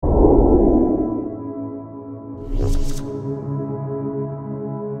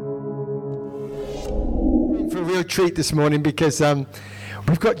treat this morning because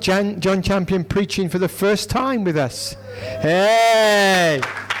we've got John Champion preaching for the first time with us. Hey!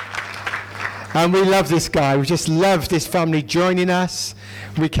 And we love this guy. We just love this family joining us.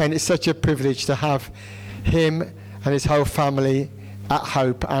 It's such a privilege to have him and his whole family at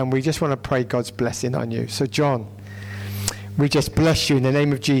Hope, and we just want to pray God's blessing on you. So John, we just bless you in the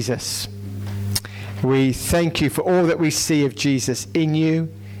name of Jesus. We thank you for all that we see of Jesus in you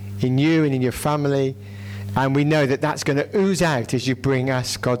and in your family. And we know that that's going to ooze out as you bring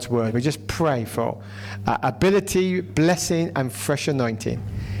us God's word. We just pray for ability, blessing, and fresh anointing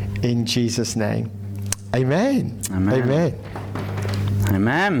in Jesus' name. Amen. Amen. Amen.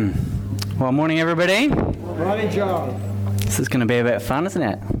 Amen. Well, morning, everybody. Morning, John. This is going to be a bit of fun, isn't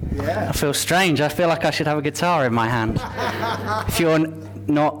it? Yeah. I feel strange. I feel like I should have a guitar in my hand. If you're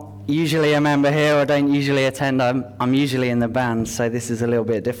not usually a member here or don't usually attend, I'm usually in the band, so this is a little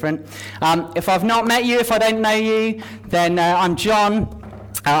bit different. If I've not met you, if I don't know you, then I'm John.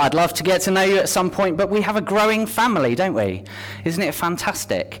 I'd love to get to know you at some point, but we have a growing family, don't we? Isn't it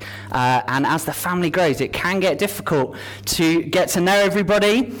fantastic? And as the family grows, it can get difficult to get to know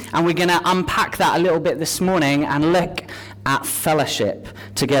everybody, and we're going to unpack that a little bit this morning and look at fellowship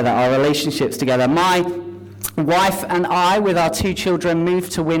together, our relationships together. My wife and I, with our 2 children,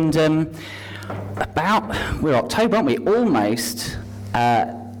 moved to Wyndham we're October, aren't we? Almost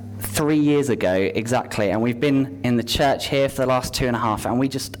 3 years ago, exactly. And we've been in the church here for the last 2.5, and we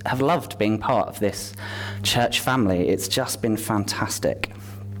just have loved being part of this church family. It's just been fantastic.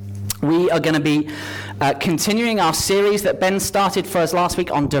 We are going to be continuing our series that Ben started for us last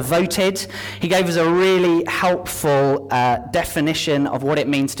week on Devoted. He gave us a really helpful definition of what it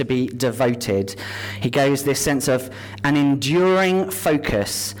means to be devoted. He gave this sense of an enduring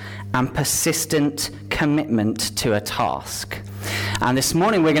focus and persistent commitment to a task. And this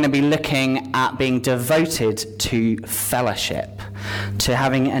morning we're going to be looking at being devoted to fellowship, to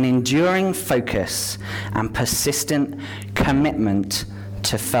having an enduring focus and persistent commitment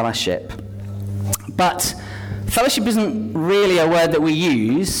to fellowship. But fellowship isn't really a word that we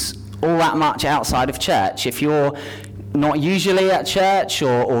use all that much outside of church. If you're not usually at church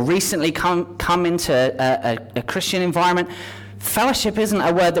or recently come into a Christian environment, fellowship isn't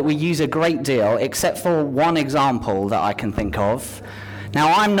a word that we use a great deal, except for one example that I can think of.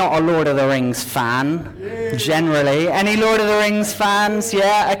 Now, I'm not a Lord of the Rings fan, generally. Any Lord of the Rings fans?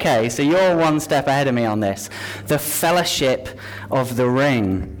 Yeah? Okay, so you're one step ahead of me on this. The Fellowship of the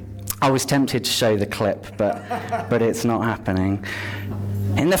Ring. I was tempted to show the clip, but it's not happening.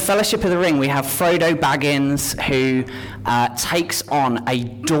 In the Fellowship of the Ring, we have Frodo Baggins, who takes on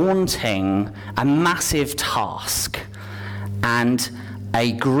a massive task. And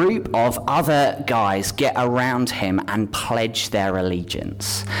a group of other guys get around him and pledge their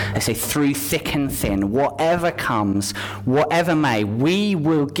allegiance. They say, through thick and thin, whatever comes, whatever may, we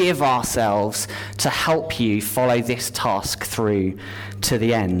will give ourselves to help you follow this task through to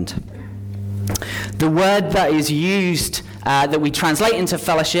the end. The word that is used, that we translate into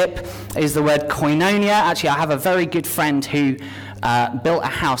fellowship, is the word koinonia. Actually, I have a very good friend who built a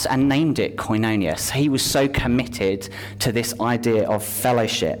house and named it Koinonia. So he was so committed to this idea of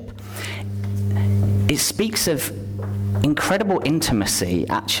fellowship. It speaks of incredible intimacy,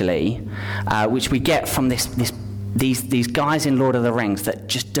 actually, which we get from these guys in Lord of the Rings that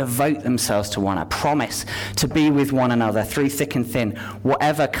just devote themselves to one another, promise to be with one another through thick and thin,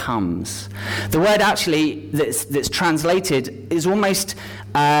 whatever comes. The word actually that's translated is almost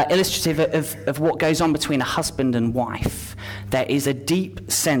illustrative of what goes on between a husband and wife. There is a deep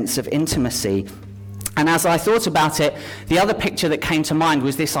sense of intimacy. And as I thought about it, the other picture that came to mind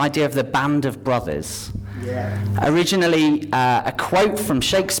was this idea of the band of brothers. Yeah. Originally a quote from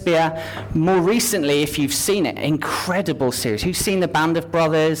Shakespeare. More recently, if you've seen it, incredible series. Who's seen the Band of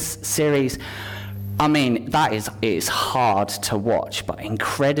Brothers series? I mean, that is hard to watch, but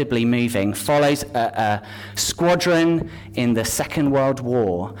incredibly moving. Follows a squadron in the Second World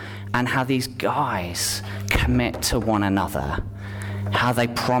War, and how these guys commit to one another. How they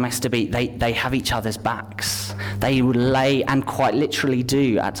promise to be, they have each other's backs. They lay, and quite literally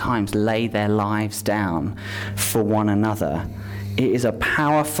do at times, lay their lives down for one another. It is a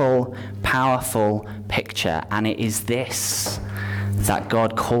powerful, powerful picture, and it is this that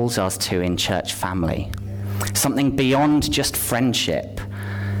God calls us to in church family. Something beyond just friendship.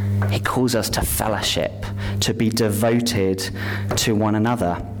 He calls us to fellowship, to be devoted to one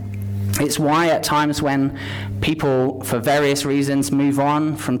another. It's why at times when people, for various reasons, move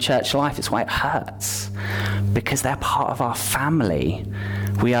on from church life, it's why it hurts. Because they're part of our family.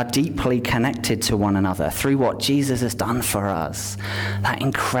 We are deeply connected to one another through what Jesus has done for us. That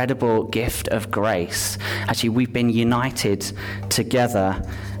incredible gift of grace. Actually, we've been united together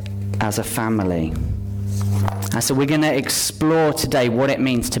as a family. And so we're going to explore today what it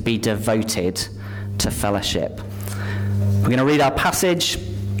means to be devoted to fellowship. We're going to read our passage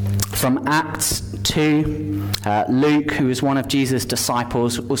from Acts 2. Luke, who was one of Jesus'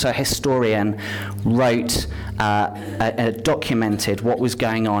 disciples, also a historian, wrote, documented what was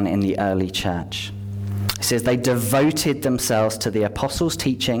going on in the early church. It says, they devoted themselves to the apostles'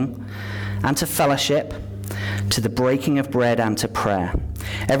 teaching and to fellowship, to the breaking of bread and to prayer.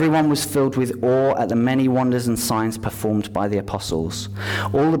 Everyone was filled with awe at the many wonders and signs performed by the apostles.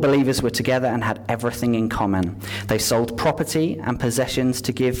 All the believers were together and had everything in common. They sold property and possessions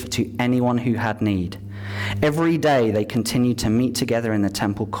to give to anyone who had need. Every day they continued to meet together in the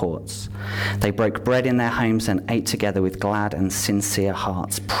temple courts. They broke bread in their homes and ate together with glad and sincere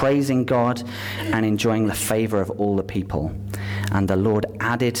hearts, praising God and enjoying the favor of all the people. And the Lord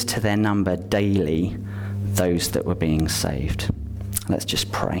added to their number daily those that were being saved. Let's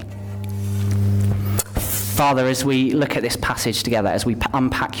just pray. Father, as we look at this passage together, as we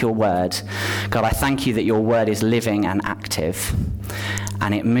unpack your word, God, I thank you that your word is living and active,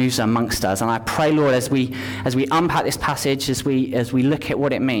 and it moves amongst us. And I pray, Lord, as we unpack this passage, as we look at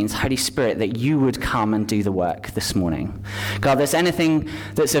what it means, Holy Spirit, that you would come and do the work this morning. God, there's anything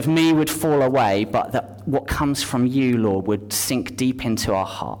that's of me would fall away, but that what comes from you, Lord, would sink deep into our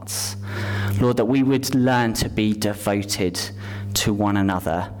hearts. Lord, that we would learn to be devoted to one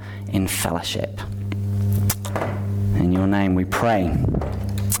another in fellowship. In your name we pray.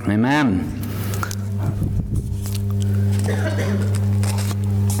 Amen.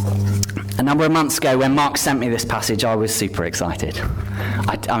 A number of months ago, when Mark sent me this passage, I was super excited.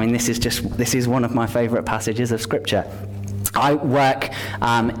 I mean, this is one of my favourite passages of Scripture. I work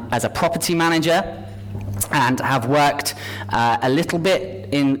as a property manager and have worked a little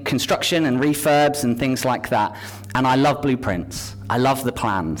bit in construction and refurbs and things like that. And I love blueprints. I love the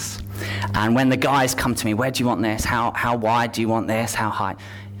plans. And when the guys come to me, where do you want this? How wide do you want this? How high?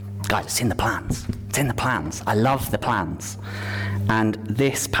 Guys, it's in the plans. It's in the plans. I love the plans. And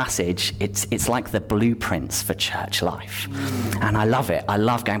this passage, it's like the blueprints for church life. And I love it. I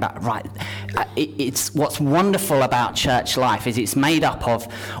love going back. Right. It's what's wonderful about church life is it's made up of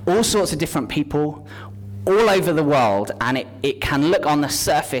all sorts of different people, all over the world, and it can look on the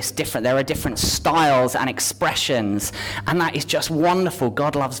surface different. There are different styles and expressions, and that is just wonderful.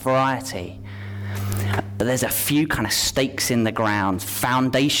 God loves variety. But there's a few kind of stakes in the ground,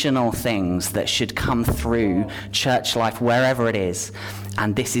 foundational things that should come through church life wherever it is,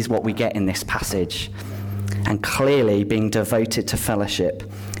 and this is what we get in this passage. And clearly, being devoted to fellowship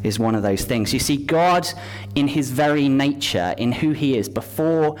is one of those things. You see, God, in his very nature, in who he is,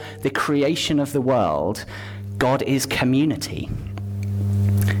 before the creation of the world, God is community.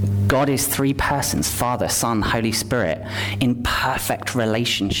 God is three persons, Father, Son, Holy Spirit, in perfect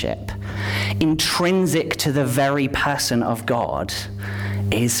relationship. Intrinsic to the very person of God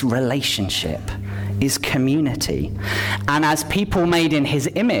is relationship, is community. And as people made in his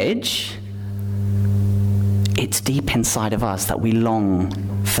image, it's deep inside of us that we long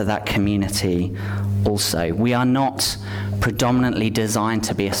for that community also. We are not predominantly designed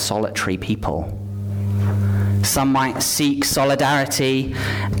to be a solitary people. Some might seek solidarity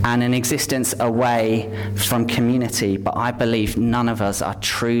and an existence away from community, but I believe none of us are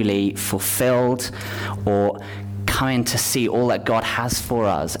truly fulfilled or coming to see all that God has for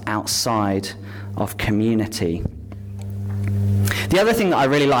us outside of community. The other thing that I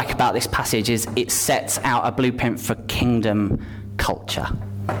really like about this passage is it sets out a blueprint for kingdom culture.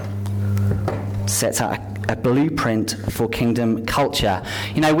 It sets out a blueprint for kingdom culture.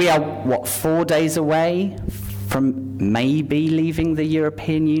 You know, we are, 4 days away from maybe leaving the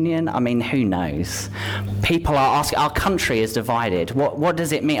European Union? I mean, who knows? People are asking, our country is divided. What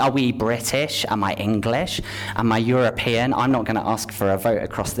does it mean? Are we British? Am I English? Am I European? I'm not going to ask for a vote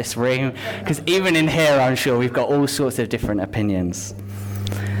across this room, because even in here, I'm sure we've got all sorts of different opinions.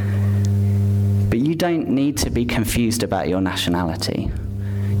 But you don't need to be confused about your nationality.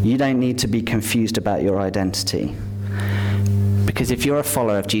 You don't need to be confused about your identity. Because if you're a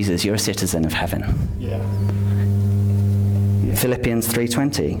follower of Jesus, you're a citizen of heaven. Yeah. Philippians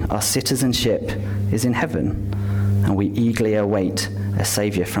 3:20, our citizenship is in heaven, and we eagerly await a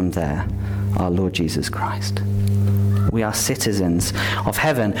Saviour from there, our Lord Jesus Christ. We are citizens of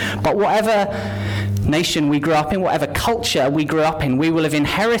heaven. But whatever nation we grew up in, whatever culture we grew up in, we will have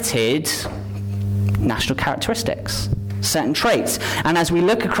inherited national characteristics. certain traits. And as we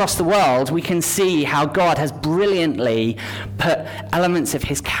look across the world, we can see how God has brilliantly put elements of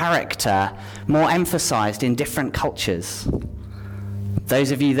his character more emphasized in different cultures.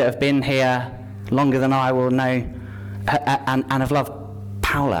 Those of you that have been here longer than I will know and have loved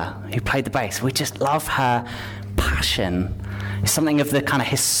Paula, who played the bass. We just love her passion. It's something of the kind of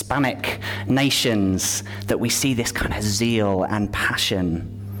Hispanic nations that we see this kind of zeal and passion.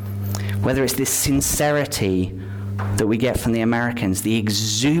 Whether it's this sincerity that we get from the Americans, the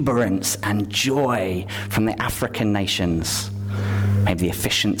exuberance and joy from the African nations, maybe the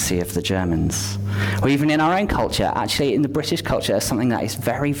efficiency of the Germans, or even in our own culture, actually in the British culture, something that is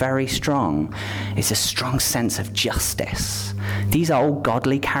very, very strong is a strong sense of justice. These are all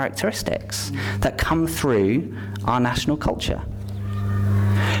godly characteristics that come through our national culture.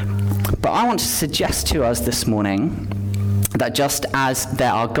 But I want to suggest to us this morning that just as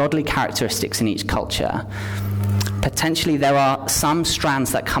there are godly characteristics in each culture, potentially there are some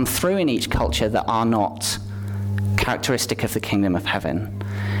strands that come through in each culture that are not characteristic of the kingdom of heaven.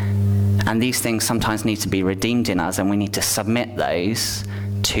 And these things sometimes need to be redeemed in us, and we need to submit those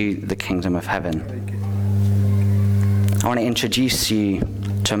to the kingdom of heaven. I want to introduce you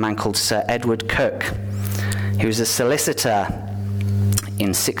to a man called Sir Edward Coke. He was a solicitor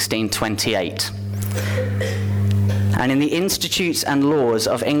in 1628. And in the Institutes and Laws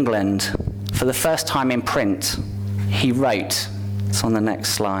of England, for the first time in print, he wrote, it's on the next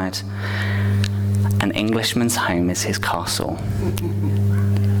slide, "An Englishman's home is his castle."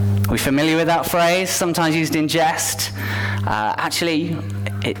 Are we familiar with that phrase, sometimes used in jest? Actually,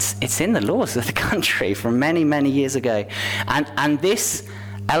 it's in the laws of the country from many, many years ago. And this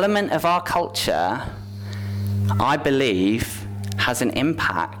element of our culture, I believe, has an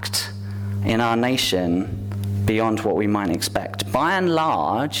impact in our nation beyond what we might expect. By and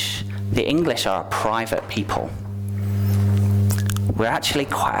large, the English are a private people. We're actually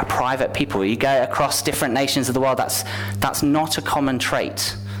quite a private people. You go across different nations of the world, that's not a common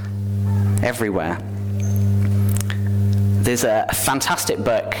trait everywhere. There's a fantastic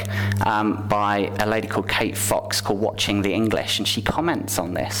book by a lady called Kate Fox called Watching the English, and she comments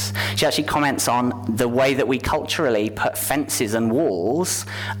on this. She actually comments on the way that we culturally put fences and walls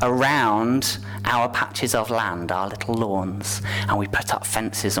around our patches of land, our little lawns, and we put up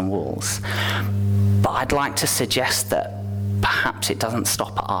fences and walls. But I'd like to suggest that perhaps it doesn't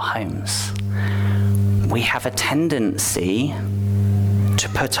stop at our homes. We have a tendency to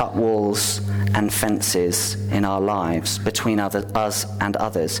put up walls and fences in our lives between us and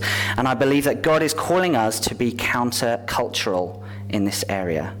others. And I believe that God is calling us to be counter-cultural in this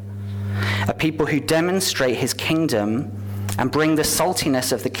area. A people who demonstrate his kingdom and bring the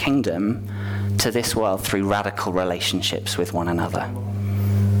saltiness of the kingdom to this world through radical relationships with one another.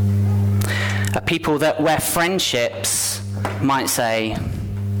 A people where friendships might say,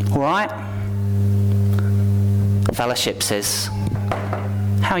 all right. Fellowship says,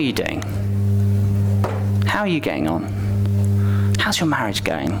 how are you doing? How are you getting on? How's your marriage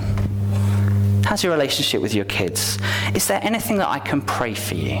going? How's your relationship with your kids? Is there anything that I can pray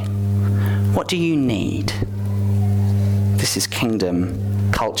for you? What do you need? This is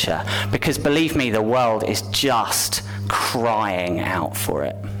kingdom culture. Because believe me, the world is just crying out for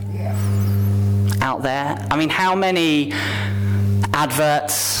it. Out there, I mean, how many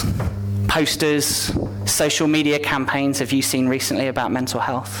adverts, posters, social media campaigns have you seen recently about mental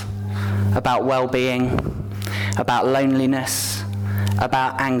health, about well-being, about loneliness,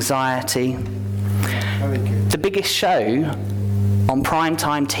 about anxiety? The biggest show on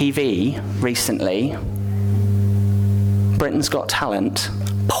primetime TV recently, Britain's Got Talent,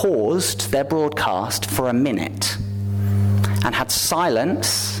 paused their broadcast for a minute and had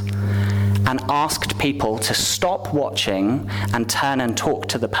silence and asked people to stop watching and turn and talk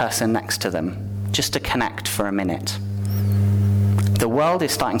to the person next to them, just to connect for a minute. The world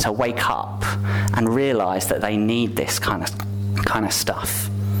is starting to wake up and realize that they need this kind of stuff.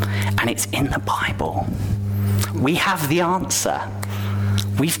 And it's in the Bible. We have the answer.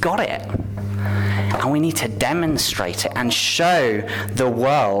 We've got it. And we need to demonstrate it and show the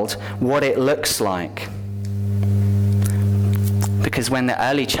world what it looks like. Because when the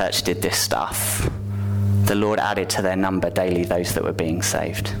early church did this stuff, the Lord added to their number daily those that were being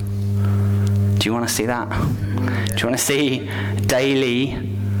saved. Do you want to see that? Do you want to see daily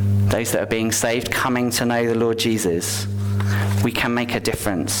those that are being saved coming to know the Lord Jesus? We can make a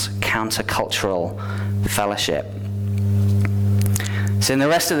difference. Counter-cultural fellowship. So in the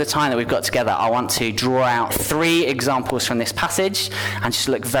rest of the time that we've got together, I want to draw out 3 examples from this passage and just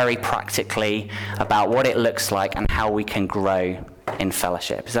look very practically about what it looks like and how we can grow in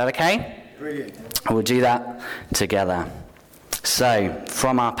fellowship. Is that okay? Brilliant. We'll do that together. So,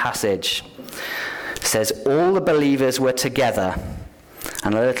 from our passage, it says, all the believers were together.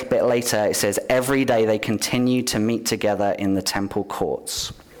 And a little bit later, it says, every day they continued to meet together in the temple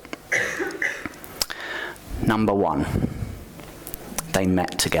courts. Number one, they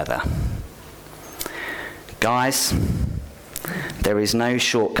met together. Guys, there is no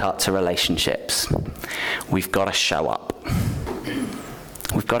shortcut to relationships. We've got to show up.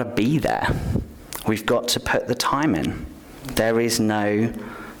 We've got to be there. We've got to put the time in. There is no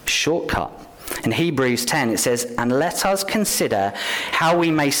shortcut. In Hebrews 10, it says, and let us consider how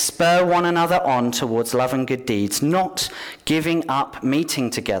we may spur one another on towards love and good deeds, not giving up meeting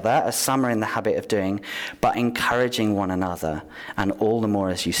together, as some are in the habit of doing, but encouraging one another, and all the more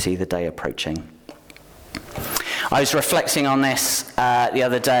as you see the day approaching. I was reflecting on this the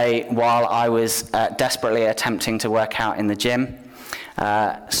other day while I was desperately attempting to work out in the gym.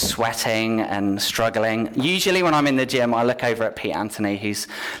 Sweating and struggling. Usually when I'm in the gym, I look over at Pete Anthony, who's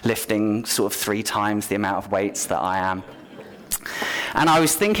lifting sort of 3 times the amount of weights that I am. And I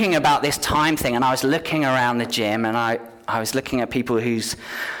was thinking about this time thing, and I was looking around the gym, and I was looking at people whose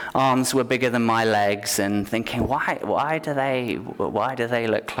arms were bigger than my legs, and thinking, why do they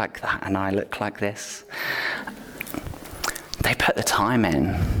look like that, and I look like this? They put the time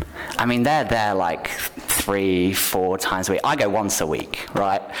in. I mean, they're there like 3-4 times a week. I go once a week,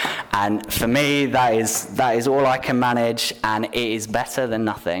 right? And for me, that is all I can manage, and it is better than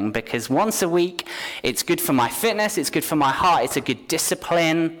nothing, because once a week, it's good for my fitness, it's good for my heart, it's a good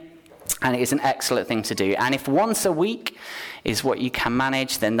discipline, and it is an excellent thing to do. And if once a week is what you can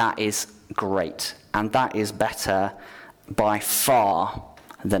manage, then that is great, and that is better by far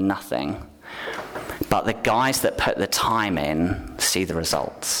than nothing. But the guys that put the time in see the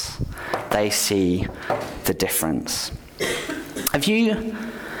results. They see the difference. Have you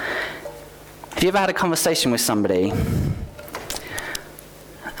ever had a conversation with somebody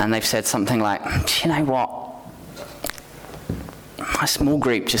and they've said something like, do you know what? My small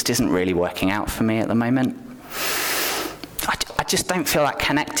group just isn't really working out for me at the moment. I just don't feel that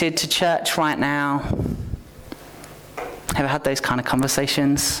connected to church right now. Ever had those kind of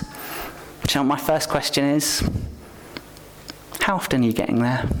conversations? Do you know what my first question is? How often are you getting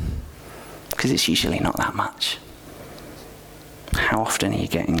there? Because it's usually not that much. How often are you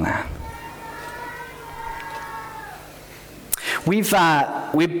getting there? We've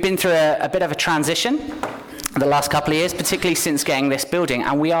been through a bit of a transition the last couple of years, particularly since getting this building,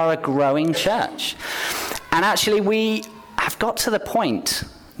 and we are a growing church. And actually, we have got to the point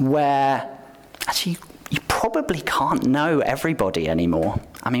where actually you probably can't know everybody anymore.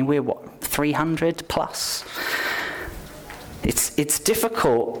 I mean, we're 300 plus. It's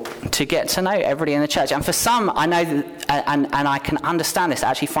difficult to get to know everybody in the church. And for some, I know that, and I can understand this, I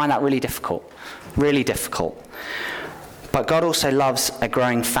actually find that really difficult. But God also loves a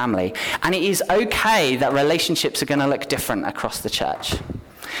growing family. And it is okay that relationships are going to look different across the church.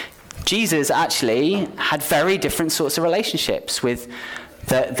 Jesus actually had very different sorts of relationships with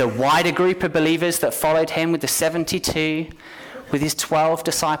the wider group of believers that followed him, with the 72, with his 12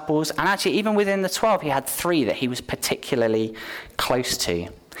 disciples, and actually even within the 12, he had 3 that he was particularly close to.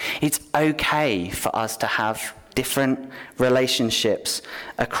 It's okay for us to have different relationships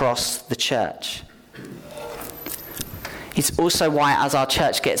across the church. It's also why, as our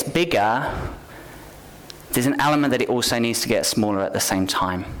church gets bigger, there's an element that it also needs to get smaller at the same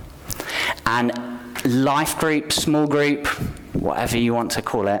time. And life group, small group, whatever you want to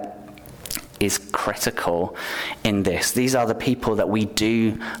call it, is critical in this. These are the people that we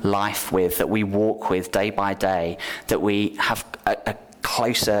do life with, that we walk with day by day, that we have a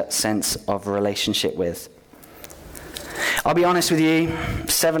closer sense of relationship with. I'll be honest with you,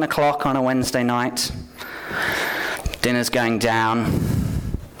 7 o'clock on a Wednesday night, dinner's going down,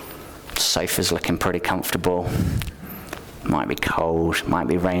 sofa's looking pretty comfortable, might be cold, might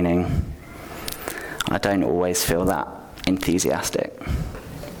be raining. I don't always feel that enthusiastic.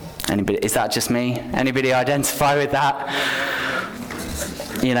 Anybody, is that just me? Anybody identify with that?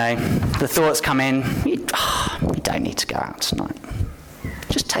 You know, the thoughts come in, we don't need to go out tonight.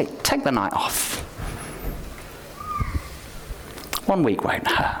 Just take the night off. 1 week won't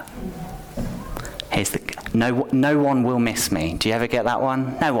hurt. No one will miss me. Do you ever get that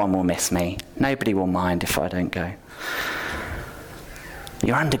one? No one will miss me. Nobody will mind if I don't go.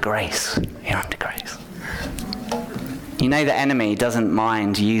 You're under grace. You're under grace. You know the enemy doesn't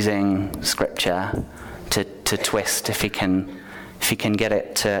mind using scripture to twist if he can get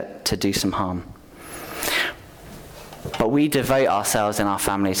it to do some harm. But we devote ourselves in our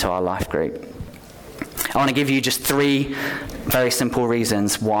family to our life group. I want to give you just 3 very simple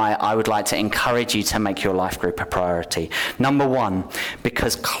reasons why I would like to encourage you to make your life group a priority. Number 1,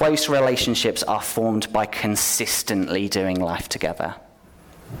 because close relationships are formed by consistently doing life together.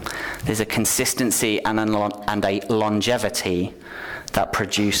 There's a consistency and a longevity that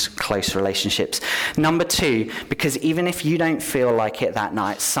produce close relationships. Number 2, because even if you don't feel like it that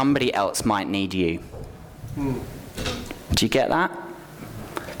night, somebody else might need you. Do you get that?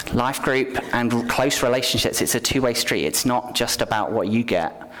 Life group and close relationships, it's a two-way street. It's not just about what you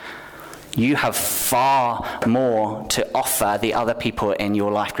get. You have far more to offer the other people in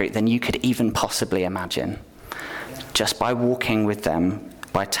your life group than you could even possibly imagine. Just by walking with them,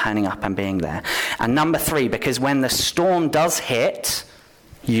 by turning up and being there. And number 3, because when the storm does hit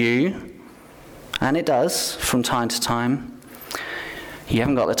you, and it does from time to time, you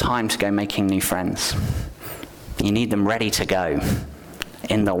haven't got the time to go making new friends. You need them ready to go,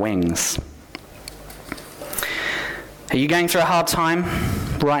 in the wings. Are you going through a hard time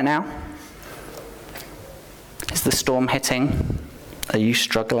right now? Is the storm hitting? Are you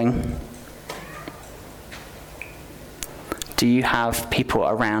struggling? Do you have people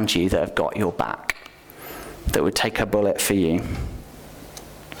around you that have got your back, that would take a bullet for you?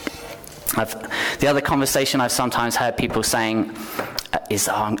 The other conversation I've sometimes heard people saying is,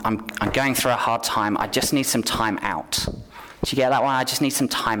 I'm going through a hard time, I just need some time out. Do you get that one? I just need some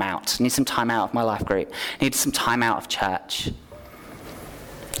time out. I need some time out of my life group. I need some time out of church.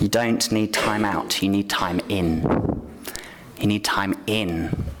 You don't need time out, you need time in. You need time in.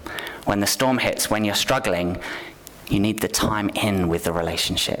 When the storm hits, when you're struggling, you need the time in with the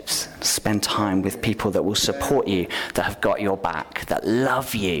relationships. Spend time with people that will support you, that have got your back, that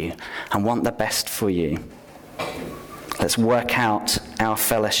love you and want the best for you. Let's work out our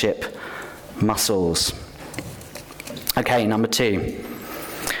fellowship muscles. Okay, number 2.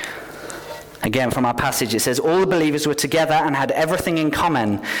 Again, from our passage, it says, all the believers were together and had everything in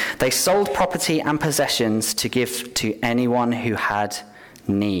common. They sold property and possessions to give to anyone who had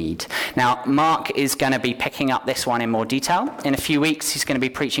need. Now, Mark is going to be picking up this one in more detail. In a few weeks, he's going to be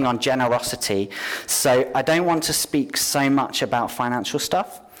preaching on generosity. So I don't want to speak so much about financial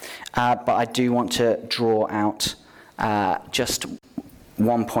stuff, but I do want to draw out just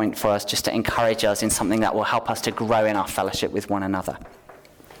one point for us, just to encourage us in something that will help us to grow in our fellowship with one another.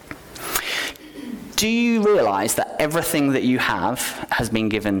 Do you realize that everything that you have has been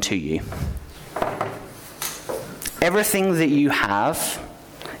given to you? Everything that you have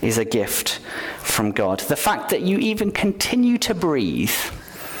is a gift from God. The fact that you even continue to breathe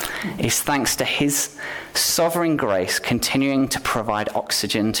is thanks to his sovereign grace continuing to provide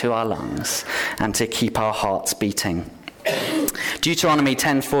oxygen to our lungs and to keep our hearts beating. Deuteronomy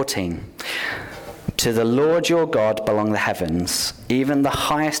 10:14. To the Lord your God belong the heavens, even the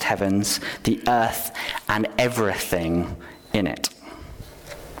highest heavens, the earth, and everything in it.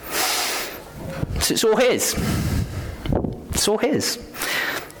 So it's all his. It's all his.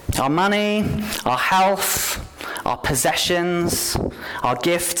 Our money, our health, our possessions, our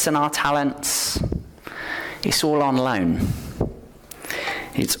gifts and our talents, it's all on loan.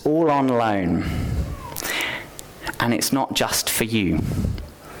 It's all on loan. And it's not just for you.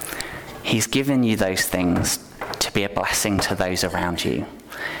 He's given you those things to be a blessing to those around you.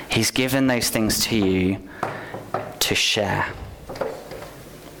 He's given those things to you to share.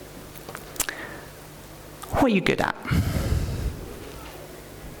 What are you good at?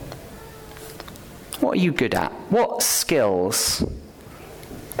 What are you good at? What skills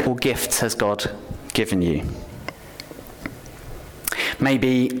or gifts has God given you?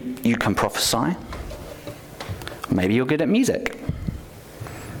 Maybe you can prophesy. Maybe you're good at music.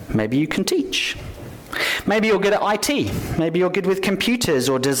 Maybe you can teach. Maybe you're good at IT. Maybe you're good with computers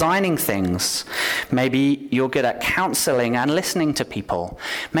or designing things. Maybe you're good at counseling and listening to people.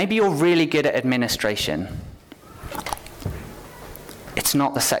 Maybe you're really good at administration. It's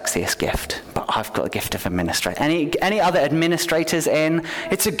not the sexiest gift, but I've got a gift of administration. Any other administrators in?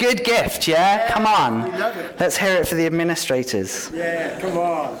 It's a good gift, yeah? Come on. Let's hear it for the administrators. Yeah, come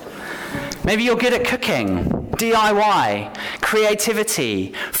on. Maybe you're good at cooking, DIY,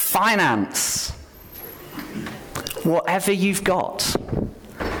 creativity, finance. Whatever you've got,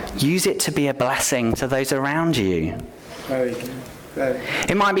 use it to be a blessing to those around you. Very good.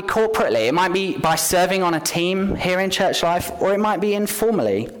 It might be corporately, it might be by serving on a team here in Church Life, or it might be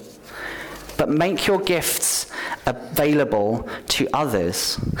informally. But make your gifts available to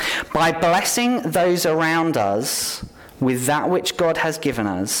others. By blessing those around us with that which God has given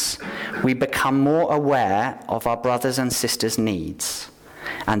us, we become more aware of our brothers and sisters' needs.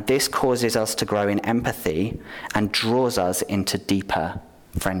 And this causes us to grow in empathy and draws us into deeper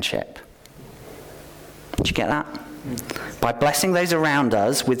friendship. Do you get that? By blessing those around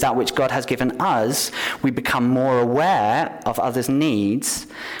us with that which God has given us, we become more aware of others' needs,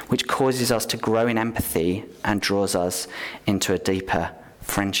 which causes us to grow in empathy and draws us into a deeper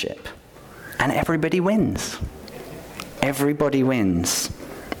friendship. And everybody wins. Everybody wins.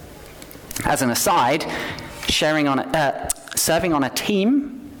 As an aside, serving on a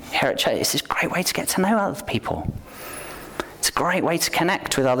team here at church is a great way to get to know other people. It's a great way to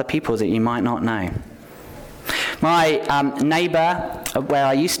connect with other people that you might not know. My neighbour, where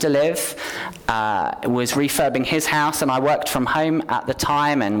I used to live, was refurbing his house, and I worked from home at the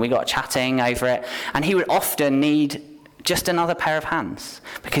time, and we got chatting over it. And he would often need just another pair of hands,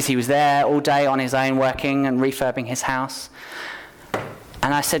 because he was there all day on his own working and refurbing his house.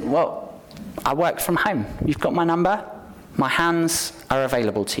 And I said, well, I work from home. You've got my number. My hands are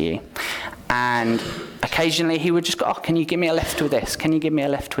available to you. And occasionally he would just go, oh, can you give me a lift with this? Can you give me a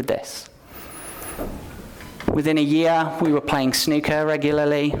lift with this? Within a year, we were playing snooker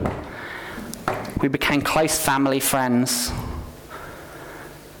regularly. We became close family friends.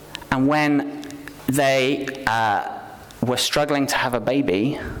 And when they were struggling to have a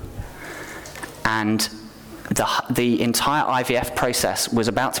baby, and the entire IVF process was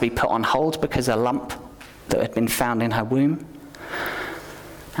about to be put on hold because a lump that had been found in her womb,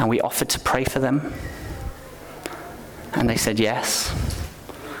 and we offered to pray for them, and they said yes.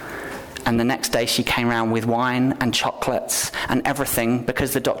 And the next day she came around with wine and chocolates and everything,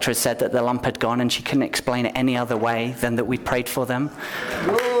 because the doctor had said that the lump had gone and she couldn't explain it any other way than that we prayed for them.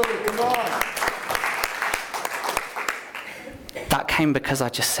 Whoa, come on. That came because I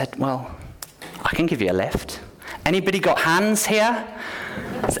just said, well, I can give you a lift. Anybody got hands here?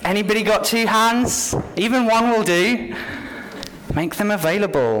 Has anybody got 2 hands? Even one will do. Make them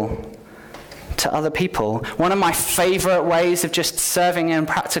available to other people. One of my favorite ways of just serving in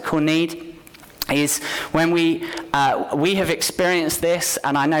practical need is when we have experienced this,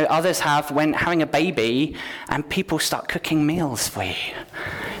 and I know others have, when having a baby and people start cooking meals for you.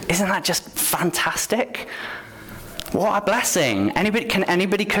 Isn't that just fantastic? What a blessing. Can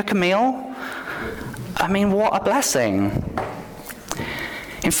anybody cook a meal? I mean, what a blessing.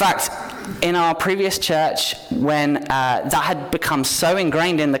 In fact, in our previous church, when that had become so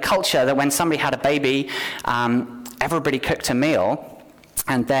ingrained in the culture that when somebody had a baby, everybody cooked a meal.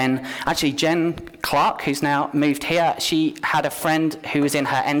 And then, actually, Jen Clark, who's now moved here, she had a friend who was in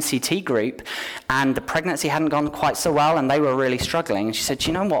her NCT group, and the pregnancy hadn't gone quite so well, and they were really struggling. And she said,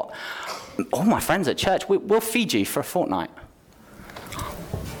 you know what? All my friends at church, we'll feed you for a fortnight.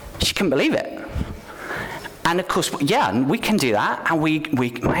 She couldn't believe it. And of course, yeah, we can do that. And we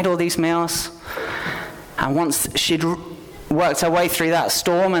made all these meals. And once she'd worked her way through that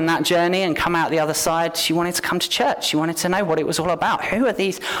storm and that journey and come out the other side, she wanted to come to church. She wanted to know what it was all about. Who are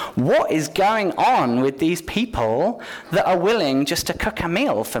these? What is going on with these people that are willing just to cook a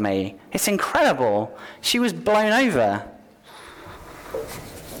meal for me? It's incredible. She was blown over.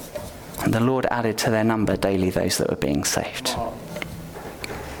 And the Lord added to their number daily those that were being saved.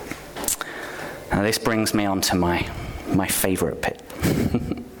 Now this brings me on to my favourite bit.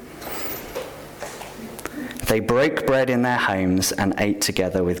 They broke bread in their homes and ate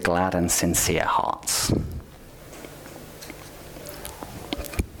together with glad and sincere hearts.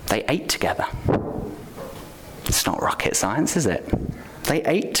 They ate together. It's not rocket science, is it? They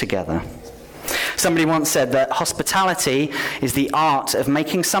ate together. Somebody once said that hospitality is the art of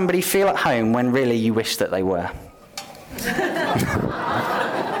making somebody feel at home when really you wish that they were.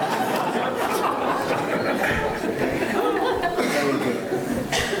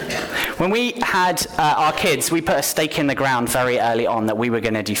 When we had our kids, we put a stake in the ground very early on that we were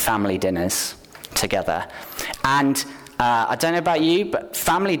going to do family dinners together. And I don't know about you, but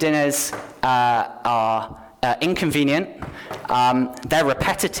family dinners are inconvenient. They're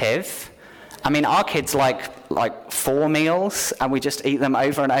repetitive. I mean, our kids like 4 meals, and we just eat them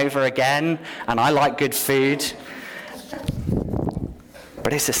over and over again. And I like good food.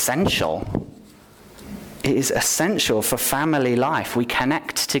 But it's essential. It is essential for family life. We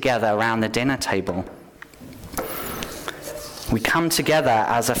connect together around the dinner table. We come together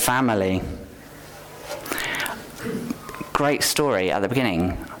as a family. Great story at the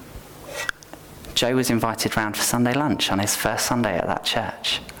beginning. Joe was invited round for Sunday lunch on his first Sunday at that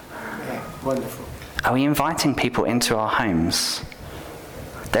church. Yeah, wonderful. Are we inviting people into our homes?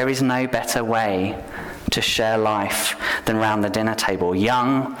 There is no better way to share life than round the dinner table,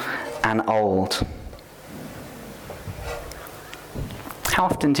 young and old. How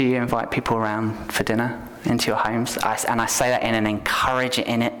often do you invite people around for dinner into your homes? And I say that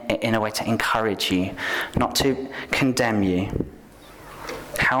in a way to encourage you, not to condemn you.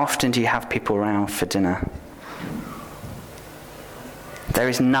 How often do you have people around for dinner? There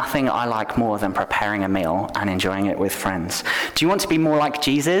is nothing I like more than preparing a meal and enjoying it with friends. Do you want to be more like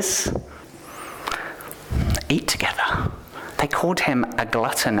Jesus? Eat together. They called him a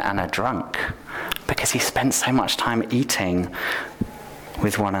glutton and a drunk because he spent so much time eating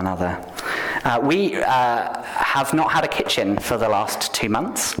with one another. We have not had a kitchen for the last 2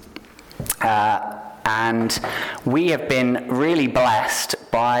 months. And we have been really blessed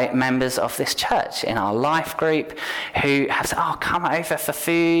by members of this church in our life group who have said, come over for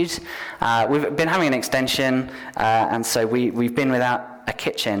food. We've been having an extension, and so we've been without a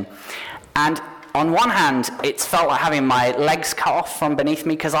kitchen. And on one hand, it's felt like having my legs cut off from beneath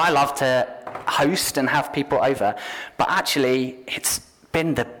me because I love to host and have people over. But actually, it's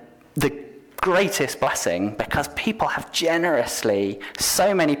been the greatest blessing because people have generously,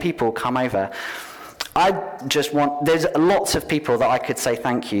 so many people come over. There's lots of people that I could say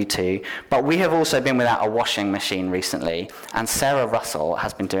thank you to, but we have also been without a washing machine recently, and Sarah Russell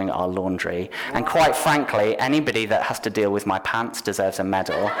has been doing our laundry, and quite frankly, anybody that has to deal with my pants deserves a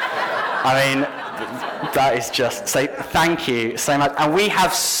medal. I mean, that is just, so thank you so much. And we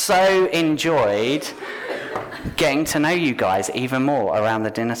have so enjoyed getting to know you guys even more around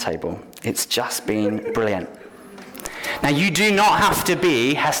the dinner table. It's just been brilliant. Now, you do not have to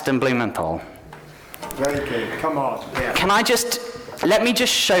be Heston Blumenthal. Very good. Come on. Yeah. Let me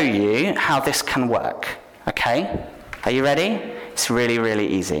just show you how this can work, okay? Are you ready? It's really, really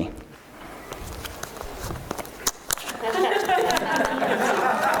easy.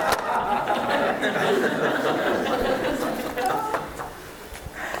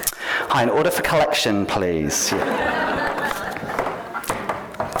 Hi, an order for collection, please.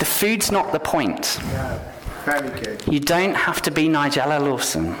 The food's not the point. Yeah. Very good. You don't have to be Nigella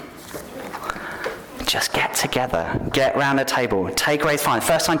Lawson. Just get together, get round a table. Takeaway's fine.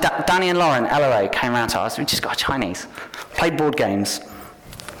 First time Danny and Lauren, LOA, came round to us. We just got a Chinese. Played board games.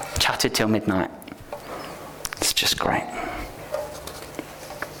 Chatted till midnight. It's just great.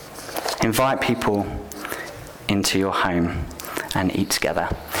 Invite people into your home and eat together.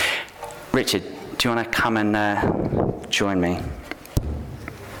 Richard, do you want to come and join me?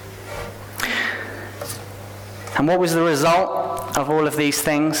 And what was the result of all of these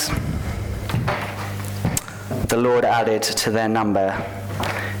things? The Lord added to their number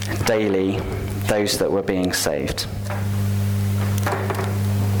daily those that were being saved.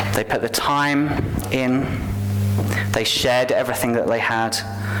 They put the time in. They shared everything that they had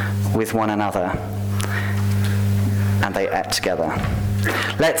with one another. And they ate together.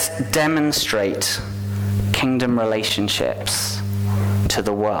 Let's demonstrate kingdom relationships to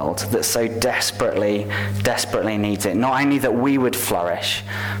the world that so desperately, desperately needs it. Not only that we would flourish,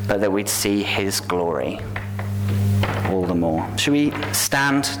 but that we'd see his glory all the more. Should we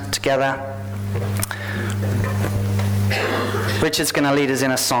stand together? Richard's going to lead us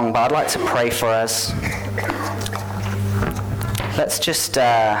in a song, but I'd like to pray for us. Let's just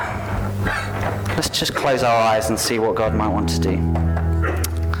close our eyes and see what God might want to do.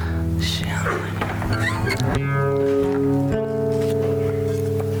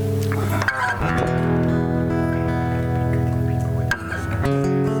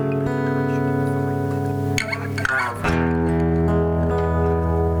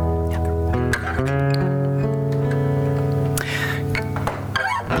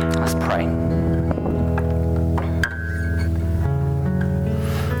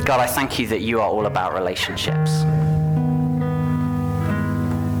 God, I thank you that you are all about relationships.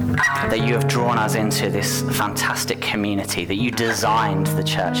 That you have drawn us into this fantastic community, that you designed the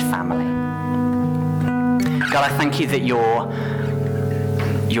church family. God, I thank you that your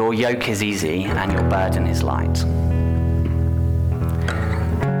yoke is easy and your burden is light.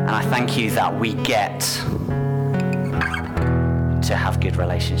 And I thank you that we get to have good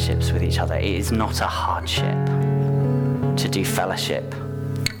relationships with each other. It is not a hardship to do fellowship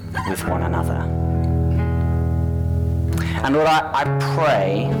with one another. And Lord, I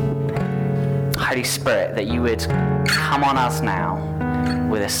pray, Holy Spirit, that you would come on us now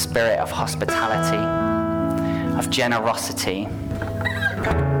with a spirit of hospitality, of generosity,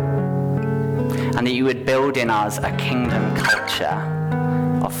 and that you would build in us a kingdom culture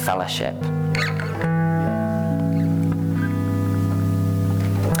of fellowship.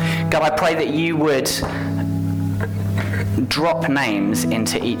 God, I pray that you would drop names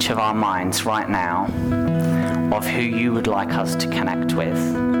into each of our minds right now of who you would like us to connect with.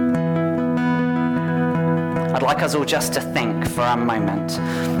 I'd like us all just to think for a moment,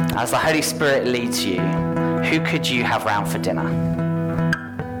 as the Holy Spirit leads you, who could you have round for dinner?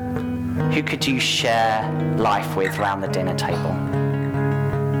 Who could you share life with round the dinner table?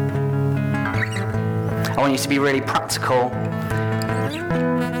 I want you to be really practical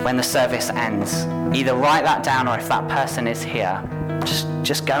when the service ends. Either write that down, or if that person is here,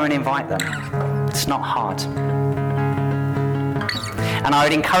 just go and invite them. It's not hard. And I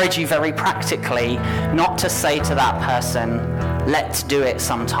would encourage you very practically not to say to that person, let's do it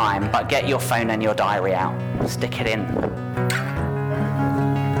sometime, but get your phone and your diary out. Stick it in.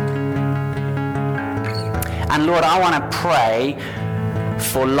 And Lord, I want to pray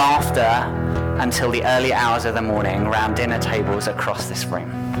for laughter until the early hours of the morning around dinner tables across this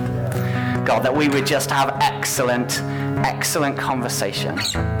room. God, that we would just have excellent conversation.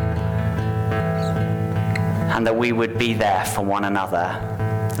 And that we would be there for one another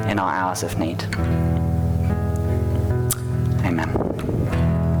in our hours of need.